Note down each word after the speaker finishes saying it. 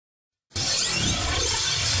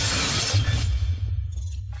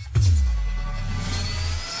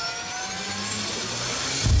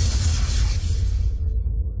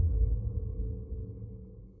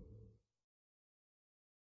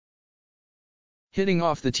Hitting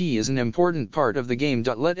off the tee is an important part of the game.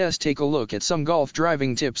 Let us take a look at some golf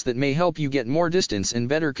driving tips that may help you get more distance and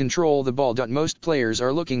better control the ball. Most players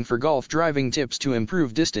are looking for golf driving tips to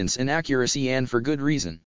improve distance and accuracy, and for good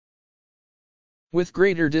reason. With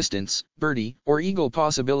greater distance, birdie or eagle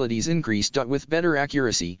possibilities increase. With better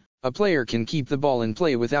accuracy, a player can keep the ball in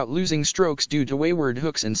play without losing strokes due to wayward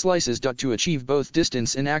hooks and slices. To achieve both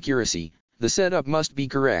distance and accuracy, the setup must be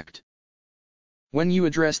correct. When you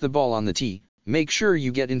address the ball on the tee, make sure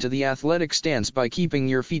you get into the athletic stance by keeping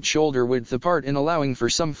your feet shoulder width apart and allowing for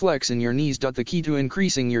some flex in your knees. The key to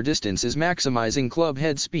increasing your distance is maximizing club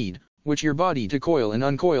head speed, which your body to coil and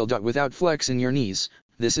uncoil. Without flex in your knees,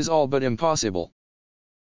 this is all but impossible.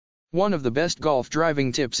 One of the best golf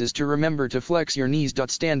driving tips is to remember to flex your knees.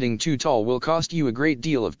 Standing too tall will cost you a great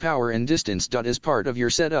deal of power and distance. As part of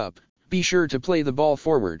your setup, be sure to play the ball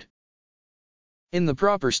forward. In the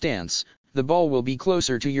proper stance, the ball will be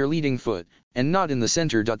closer to your leading foot, and not in the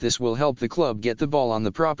center. This will help the club get the ball on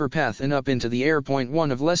the proper path and up into the air.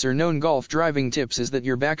 One of lesser known golf driving tips is that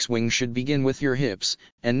your backswing should begin with your hips,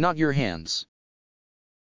 and not your hands.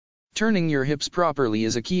 Turning your hips properly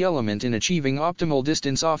is a key element in achieving optimal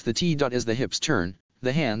distance off the tee. As the hips turn,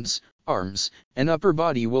 the hands, arms, and upper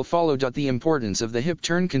body will follow. The importance of the hip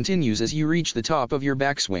turn continues as you reach the top of your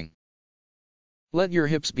backswing. Let your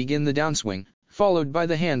hips begin the downswing, followed by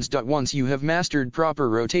the hands. Once you have mastered proper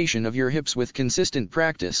rotation of your hips with consistent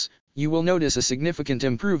practice, you will notice a significant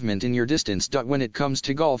improvement in your distance. When it comes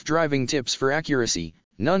to golf driving tips for accuracy,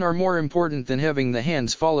 none are more important than having the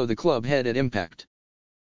hands follow the club head at impact.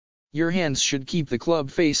 Your hands should keep the club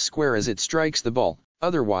face square as it strikes the ball,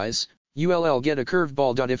 otherwise, you'll get a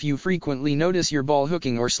curveball. If you frequently notice your ball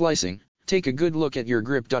hooking or slicing, take a good look at your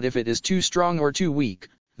grip. If it is too strong or too weak,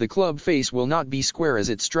 the club face will not be square as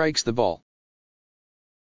it strikes the ball.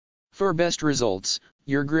 For best results,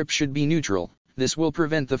 your grip should be neutral. This will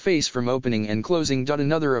prevent the face from opening and closing.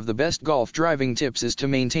 Another of the best golf driving tips is to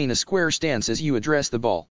maintain a square stance as you address the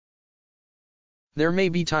ball. There may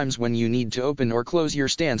be times when you need to open or close your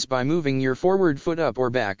stance by moving your forward foot up or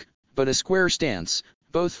back, but a square stance,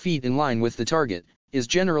 both feet in line with the target, is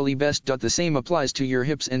generally best. The same applies to your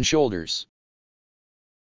hips and shoulders.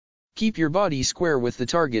 Keep your body square with the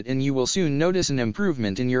target and you will soon notice an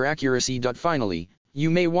improvement in your accuracy. Finally, you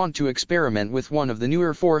may want to experiment with one of the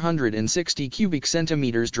newer 460 cubic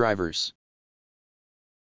centimeters drivers.